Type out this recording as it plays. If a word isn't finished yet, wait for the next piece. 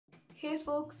Hey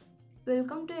folks,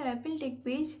 welcome to Apple Tech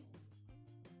page.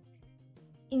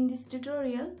 In this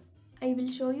tutorial, I will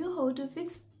show you how to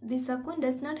fix this account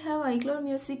does not have iCloud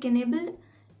Music enabled.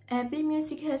 Apple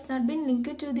Music has not been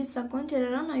linked to this account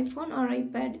error on iPhone or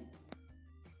iPad.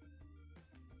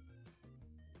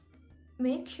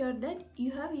 Make sure that you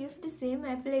have used the same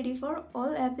Apple ID for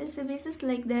all Apple services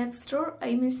like the App Store,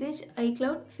 iMessage,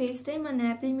 iCloud, FaceTime and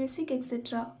Apple Music,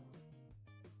 etc.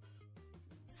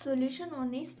 Solution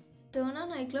 1 is turn on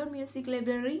iCloud Music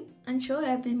Library and show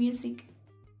Apple Music.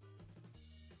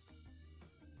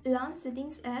 Launch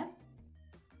Settings app.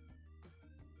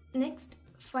 Next,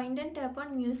 find and tap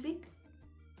on Music.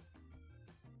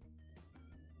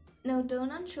 Now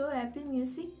turn on Show Apple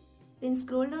Music. Then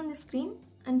scroll down the screen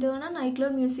and turn on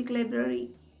iCloud Music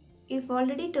Library. If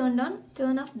already turned on,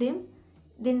 turn off them.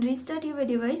 Then restart your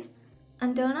device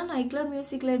and turn on iCloud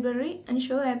Music Library and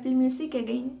show Apple Music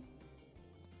again.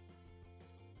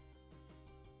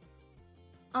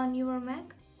 On your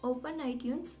Mac, open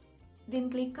iTunes, then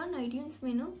click on iTunes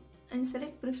menu and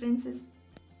select Preferences.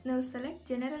 Now select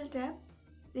General tab,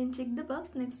 then check the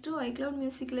box next to iCloud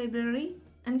Music Library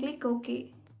and click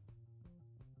OK.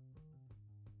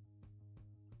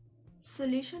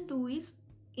 Solution 2 is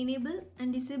Enable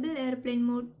and Disable Airplane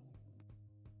Mode.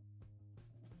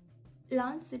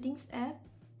 Launch Settings app.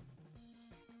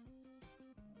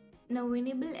 Now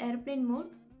enable Airplane Mode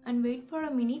and wait for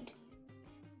a minute.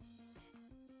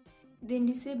 Then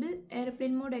disable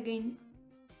Airplane Mode again.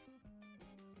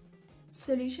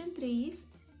 Solution 3 is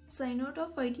sign out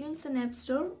of iTunes and App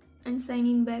Store and sign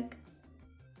in back.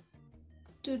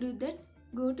 To do that,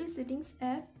 go to Settings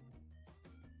app.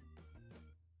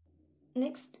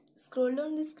 Next, scroll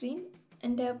down the screen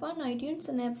and tap on iTunes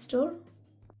and App Store.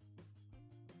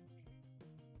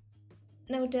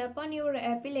 Now tap on your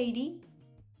Apple ID.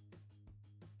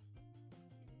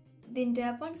 Then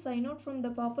tap on Sign Out from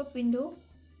the pop-up window.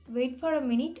 Wait for a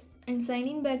minute and sign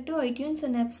in back to iTunes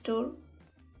and App Store.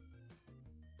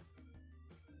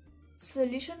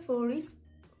 Solution 4 is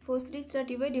force restart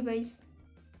your device.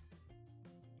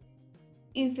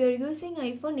 If you are using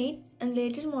iPhone 8 and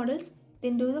later models,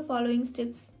 then do the following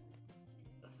steps.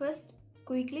 First,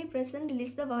 quickly press and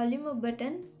release the volume up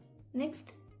button.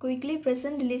 Next, quickly press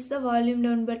and release the volume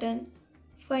down button.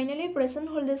 Finally, press and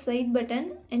hold the side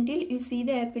button until you see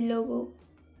the Apple logo.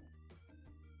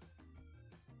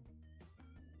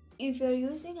 If you are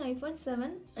using iPhone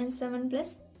 7 and 7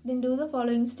 Plus, then do the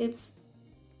following steps.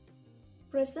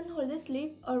 Press and hold the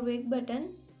sleep or wake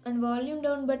button and volume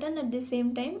down button at the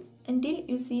same time until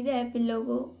you see the Apple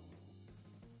logo.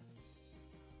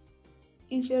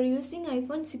 If you are using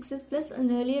iPhone 6s Plus and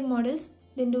earlier models,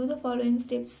 then do the following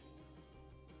steps.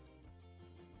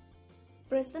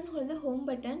 Press and hold the home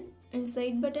button and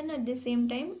side button at the same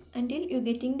time until you are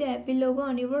getting the Apple logo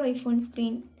on your iPhone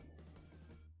screen.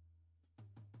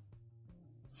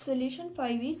 Solution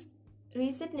 5 is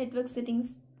Reset Network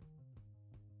Settings.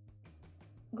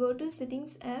 Go to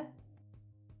Settings app.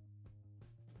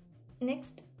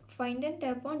 Next, find and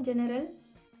tap on General.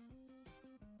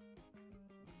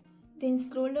 Then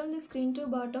scroll down the screen to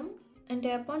bottom and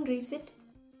tap on Reset.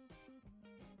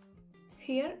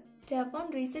 Here, tap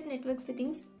on Reset Network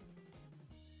Settings.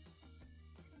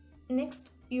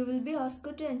 Next, you will be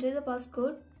asked to enter the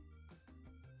passcode.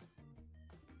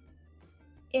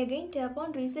 Again, tap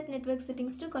on Reset Network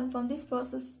Settings to confirm this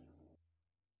process.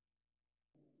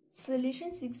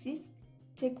 Solution 6 is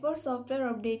check for software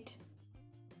update.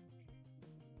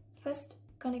 First,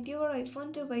 connect your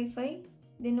iPhone to Wi-Fi,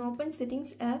 then open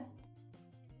Settings app.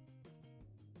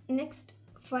 Next,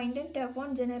 find and tap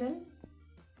on General.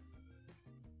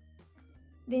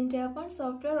 Then tap on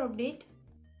Software Update.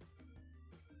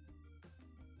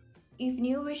 If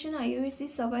new version iOS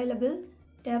is available,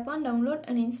 tap on Download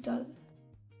and Install.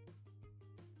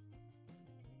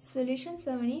 Solution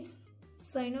 7 is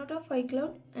sign out of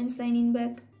iCloud and sign in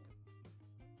back.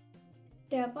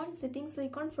 Tap on Settings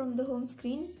icon from the home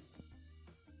screen.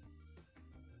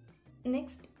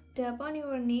 Next, tap on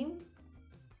your name.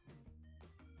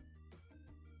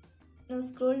 Now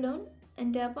scroll down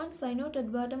and tap on Sign Out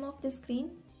at bottom of the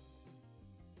screen.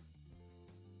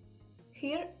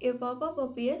 Here a pop-up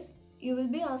appears. You will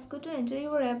be asked to enter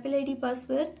your Apple ID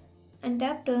password and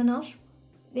tap Turn Off.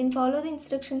 Then follow the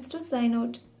instructions to sign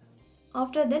out.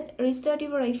 After that, restart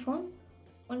your iPhone.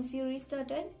 Once you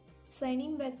restarted, sign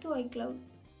in back to iCloud.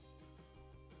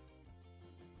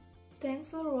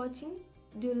 Thanks for watching.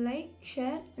 Do like,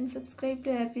 share and subscribe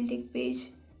to Apple Tech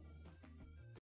page.